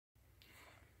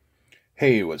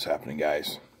Hey, what's happening,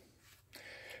 guys?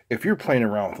 If you're playing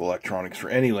around with electronics for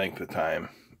any length of time,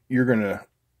 you're going to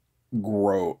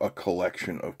grow a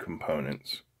collection of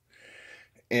components.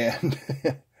 And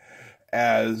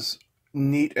as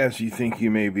neat as you think you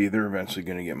may be, they're eventually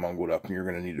going to get mungled up and you're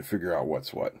going to need to figure out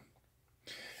what's what.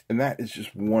 And that is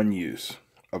just one use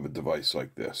of a device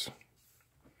like this.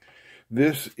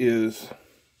 This is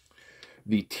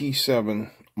the T7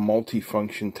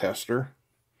 multifunction tester,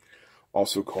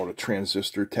 also called a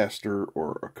transistor tester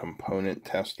or a component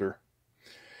tester.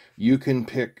 You can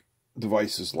pick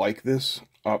devices like this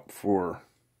up for,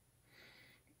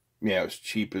 as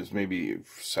cheap as maybe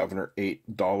 $7 or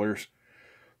 $8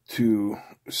 to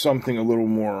something a little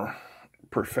more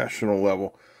professional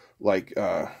level, like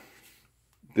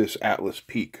this Atlas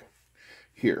Peak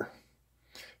here,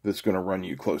 that's going to run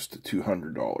you close to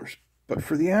 $200. But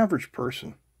for the average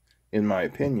person, in my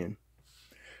opinion,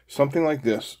 something like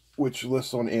this, which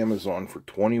lists on Amazon for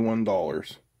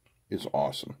 $21, is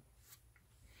awesome.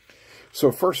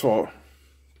 So first of all,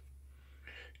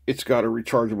 it's got a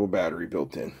rechargeable battery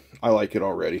built in. I like it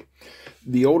already.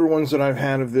 The older ones that I've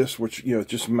had of this, which,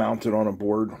 just mounted on a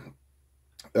board,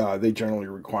 they generally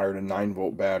required a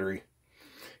 9-volt battery.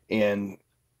 And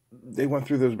they went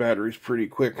through those batteries pretty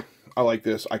quick. I like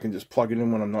this. I can just plug it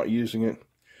in when I'm not using it,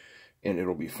 and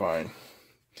it'll be fine.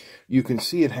 You can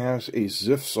see it has a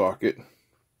ZIF socket,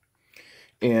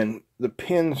 and the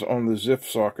pins on the ZIF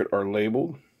socket are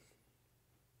labeled.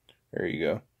 There you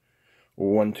go.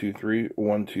 1, 2, 3,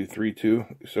 1, 2, 3, 2.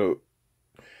 So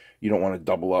you don't want to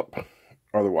double up.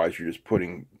 Otherwise, you're just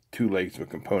putting two legs of a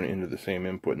component into the same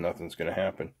input. Nothing's going to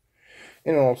happen.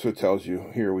 And it also tells you,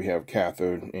 here we have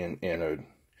cathode and anode.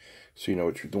 So you know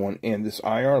what you're doing. And this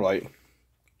IR light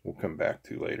we'll come back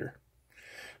to later.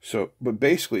 So, but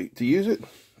basically, to use it,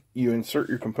 you insert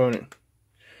your component,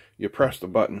 you press the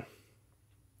button,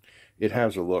 it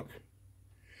has a look,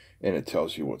 and it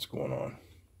tells you what's going on.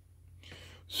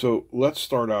 So let's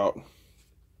start out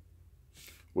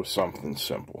with something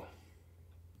simple.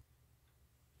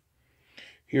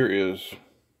 Here is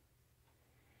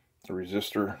the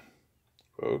resistor.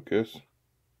 Focus.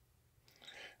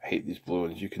 I hate these blue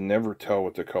ones. You can never tell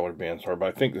what the color bands are,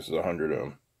 but I think this is 100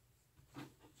 ohm.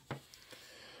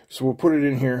 So we'll put it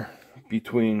in here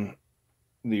between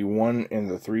the 1 and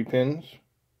the 3 pins.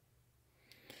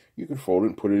 You can fold it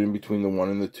and put it in between the 1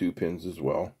 and the 2 pins as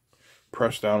well.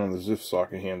 Press down on the ZIF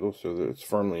socket handle so that it's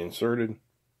firmly inserted.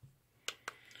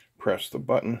 Press the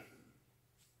button.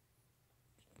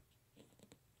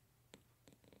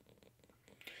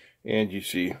 And you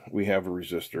see we have a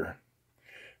resistor,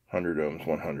 100 ohms,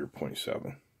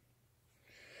 100.7.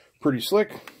 Pretty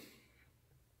slick.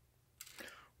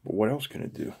 But what else can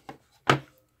it do?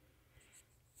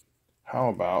 How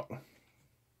about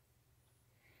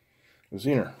a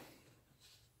Zener?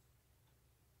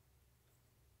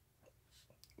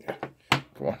 Yeah.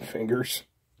 Come on, fingers.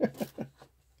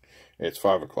 It's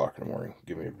 5 o'clock in the morning.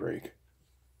 Give me a break.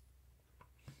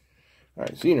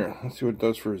 Alright, Zener. Let's see what it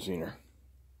does for a Zener.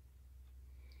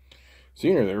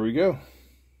 Zener, there we go.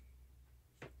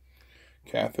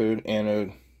 Cathode,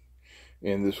 anode,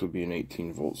 and this would be an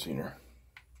 18-volt Zener.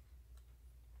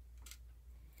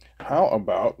 How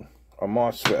about a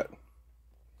MOSFET?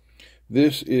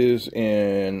 This is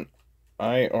an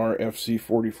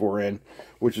IRFC44N,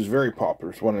 which is very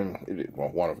popular. It's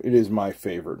it is my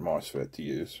favorite MOSFET to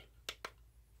use.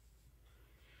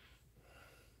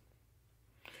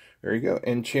 There you go.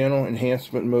 N-channel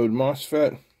enhancement mode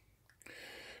MOSFET.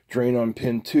 Drain on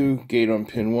pin 2, gate on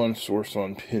pin 1, source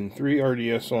on pin 3,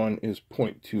 RDS on is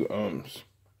 0.2 ohms.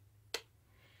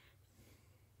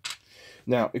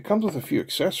 Now, it comes with a few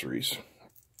accessories,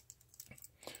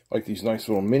 like these nice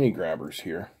little mini grabbers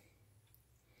here.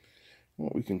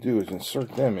 What we can do is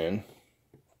insert them in.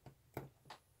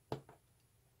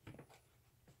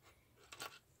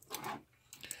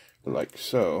 Like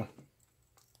so.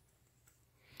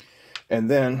 And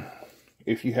then,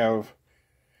 if you have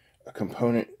a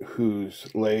component whose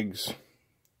legs,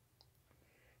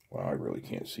 well, I really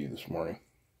can't see this morning,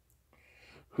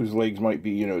 whose legs might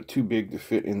be, too big to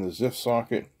fit in the ZIF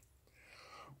socket,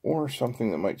 or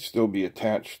something that might still be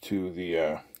attached to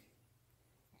the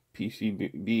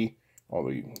PCB, although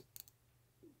you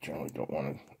generally don't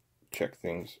want to check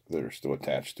things that are still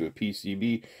attached to a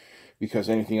PCB, because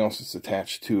anything else that's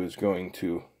attached to is going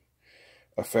to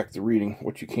affect the reading.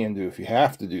 What you can do, if you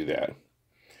have to do that,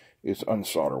 is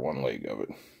unsolder one leg of it.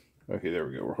 Okay, there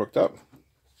we go. We're hooked up.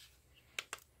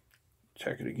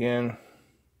 Check it again.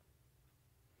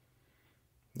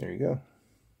 There you go.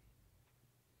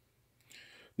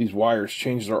 These wires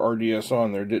changed their RDS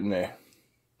on there, didn't they?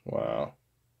 Wow.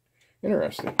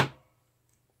 Interesting.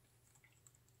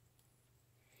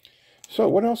 So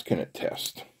what else can it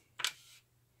test?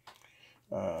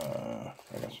 I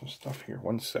got some stuff here.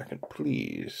 1 second,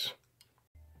 please.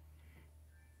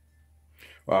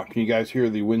 Wow, can you guys hear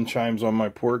the wind chimes on my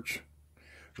porch?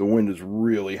 The wind is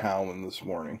really howling this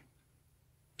morning.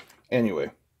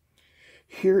 Anyway,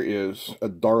 here is a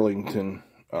Darlington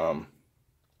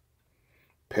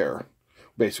pair.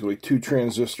 Basically 2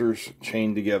 transistors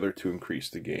chained together to increase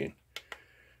the gain.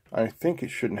 I think it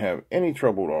shouldn't have any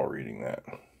trouble at all reading that.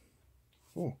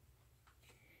 Oh,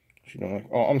 she don't like.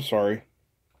 Oh, I'm sorry.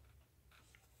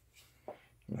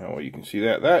 Now you can see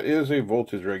that. That is a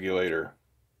voltage regulator.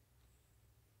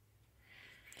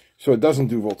 So it doesn't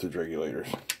do voltage regulators.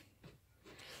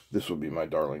 This will be my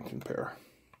Darlington pair.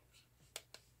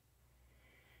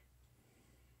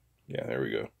 Yeah, there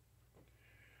we go.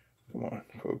 Come on,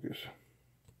 focus.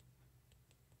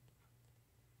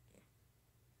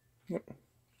 Yep.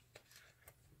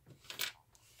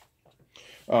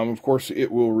 Of course,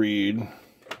 it will read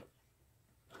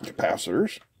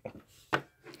capacitors.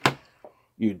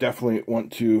 You definitely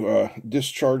want to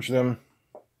discharge them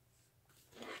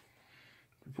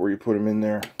before you put them in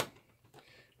there.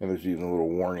 And there's even a little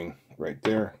warning right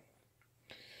there.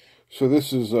 So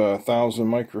this is 1,000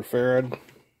 microfarad.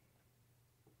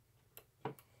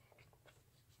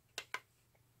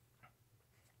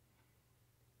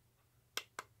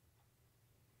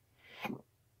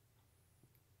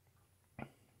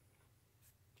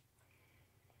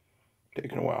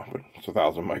 Taking a while, but it's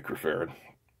 1,000 microfarad.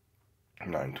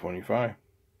 925.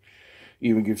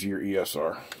 Even gives you your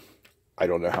ESR. I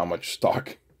don't know how much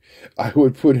stock I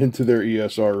would put into their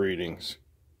ESR readings.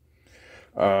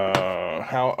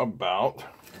 How about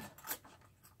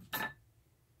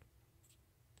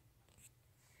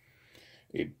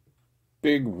a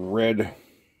big red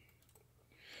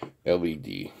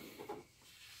LED?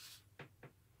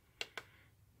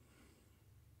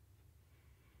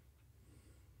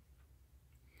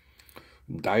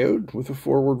 Diode with a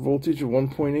forward voltage of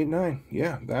 1.89.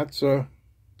 Yeah, that's what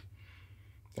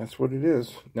it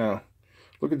is. Now,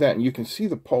 look at that, and you can see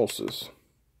the pulses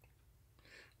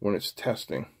when it's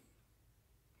testing.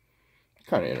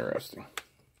 Kind of interesting.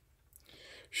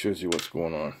 Shows you what's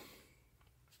going on.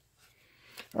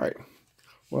 All right.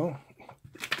 Well,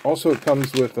 also it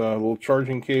comes with a little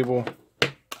charging cable,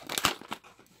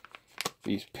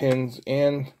 these pins,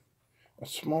 and a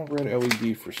small red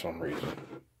LED for some reason.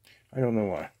 I don't know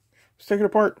why. Let's take it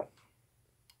apart.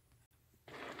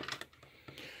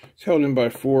 It's held in by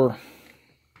 4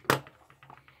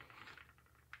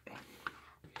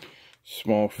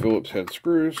 small Phillips head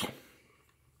screws.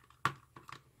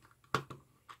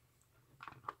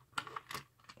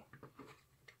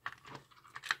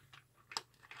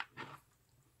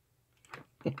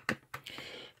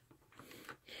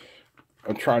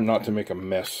 I'm trying not to make a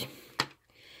mess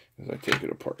as I take it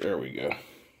apart. There we go.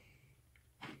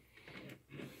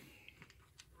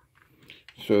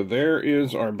 So there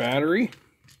is our battery.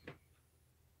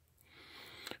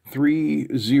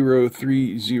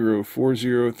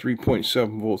 303040,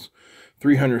 3.7 volts,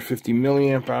 350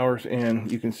 milliamp hours,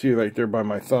 and you can see right there by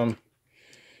my thumb,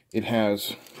 it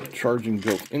has charging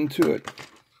built into it.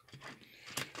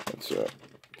 Let's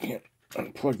can't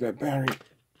unplug that battery.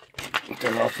 Get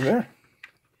that off of there.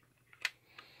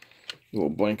 Little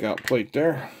blank out plate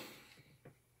there.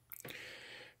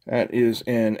 That is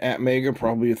an Atmega,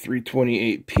 probably a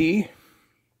 328p.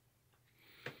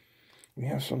 We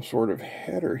have some sort of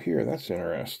header here. That's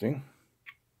interesting.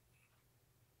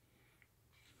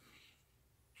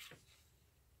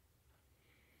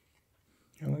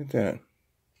 Yeah, look at that.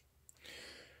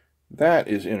 That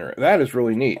is that is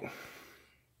really neat.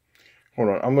 Hold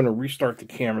on, I'm going to restart the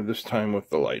camera this time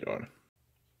with the light on. All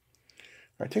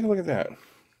right, take a look at that.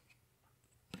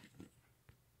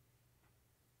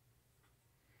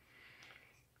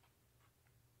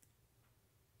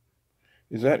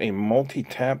 Is that a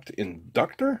multi-tapped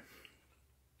inductor?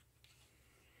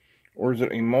 Or is it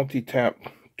a multi-tapped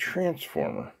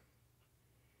transformer?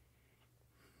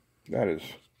 That is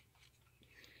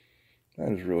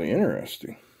really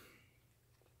interesting.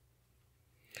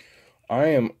 I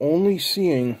am only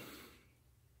seeing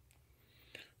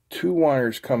 2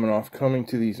 wires coming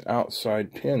to these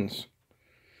outside pins.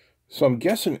 So I'm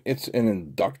guessing it's an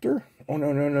inductor? Oh,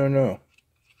 no.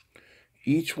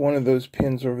 Each one of those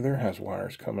pins over there has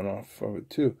wires coming off of it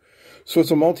too. So it's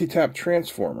a multi-tap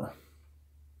transformer.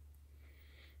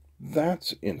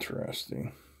 That's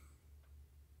interesting.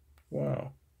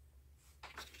 Wow.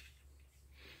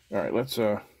 All right, let's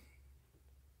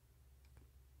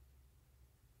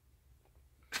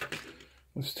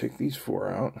take these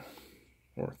 4 out,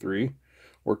 or 3,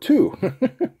 or 2.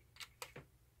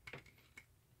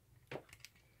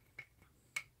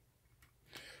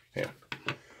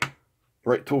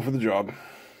 Right tool for the job.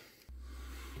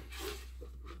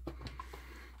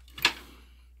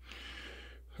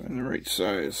 Find the right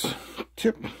size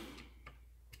tip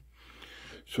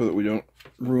so that we don't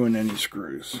ruin any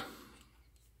screws.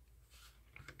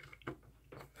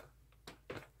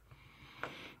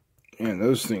 And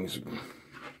those things,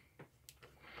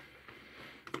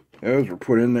 those were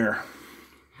put in there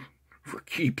for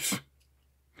keeps,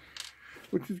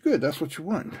 which is good. That's what you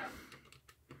want.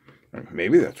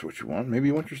 Maybe that's what you want. Maybe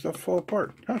you want your stuff to fall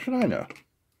apart. How should I know?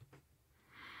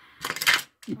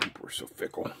 You people are so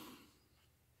fickle.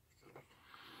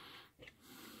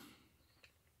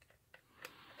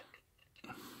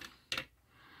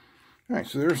 All right,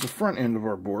 so there's the front end of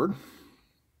our board.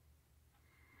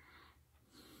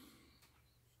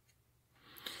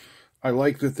 I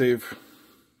like that they've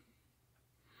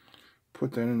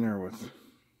put that in there with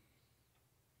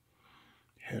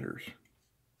headers.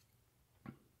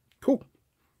 Cool.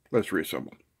 Let's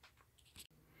reassemble.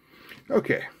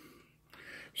 Okay.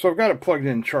 So I've got it plugged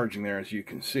in charging there, as you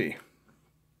can see.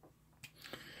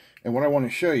 And what I want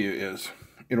to show you is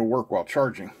it'll work while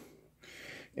charging.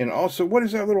 And also, what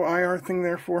is that little IR thing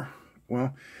there for?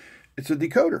 Well, it's a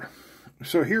decoder.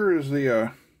 So here is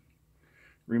the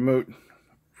remote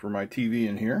for my TV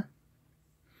in here.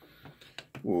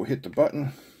 We'll hit the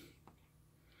button,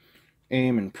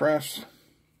 aim and press,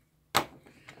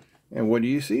 and what do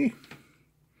you see?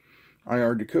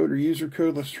 IR decoder user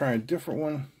code. Let's try a different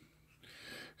one.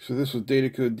 So this was data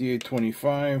code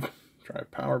D825. Try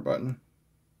power button.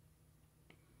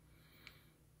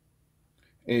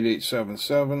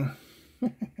 8877.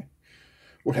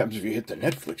 What happens if you hit the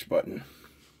Netflix button?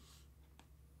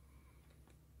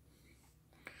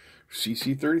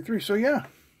 CC33. So yeah,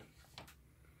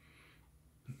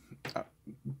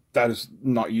 that is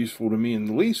not useful to me in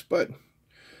the least, but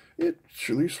it's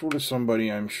useful to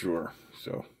somebody, I'm sure.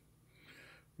 So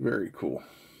very cool.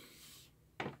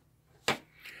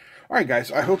 Alright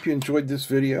guys, I hope you enjoyed this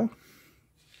video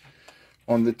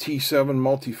on the T7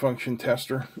 multifunction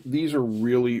tester. These are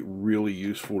really, really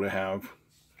useful to have.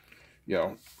 You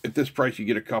know, at this price you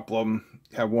get a couple of them.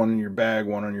 Have one in your bag,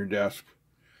 one on your desk,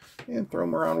 and throw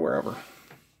them around wherever.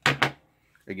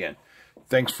 Again,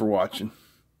 thanks for watching.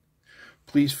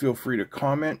 Please feel free to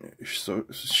comment,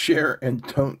 share, and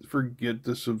don't forget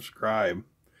to subscribe.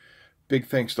 Big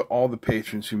thanks to all the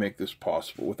patrons who make this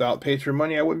possible. Without patron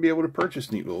money, I wouldn't be able to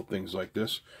purchase neat little things like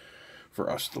this for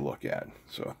us to look at.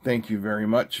 So thank you very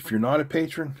much. If you're not a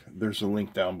patron, there's a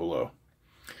link down below.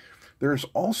 There's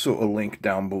also a link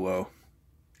down below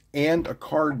and a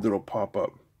card that'll pop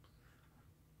up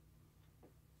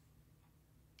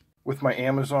with my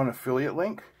Amazon affiliate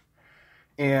link.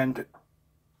 And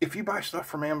if you buy stuff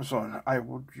from Amazon, I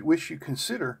would wish you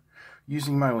consider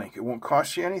using my link. It won't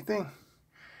cost you anything,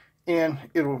 and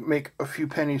it'll make a few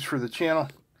pennies for the channel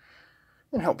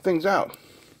and help things out.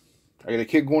 I got a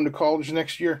kid going to college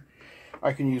next year.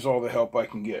 I can use all the help I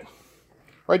can get.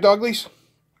 Right, Doglies?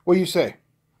 What do you say?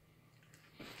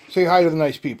 Say hi to the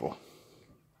nice people.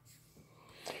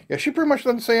 Yeah, she pretty much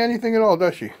doesn't say anything at all,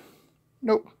 does she?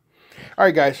 Nope.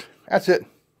 Alright, guys. That's it.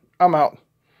 I'm out.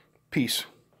 Peace.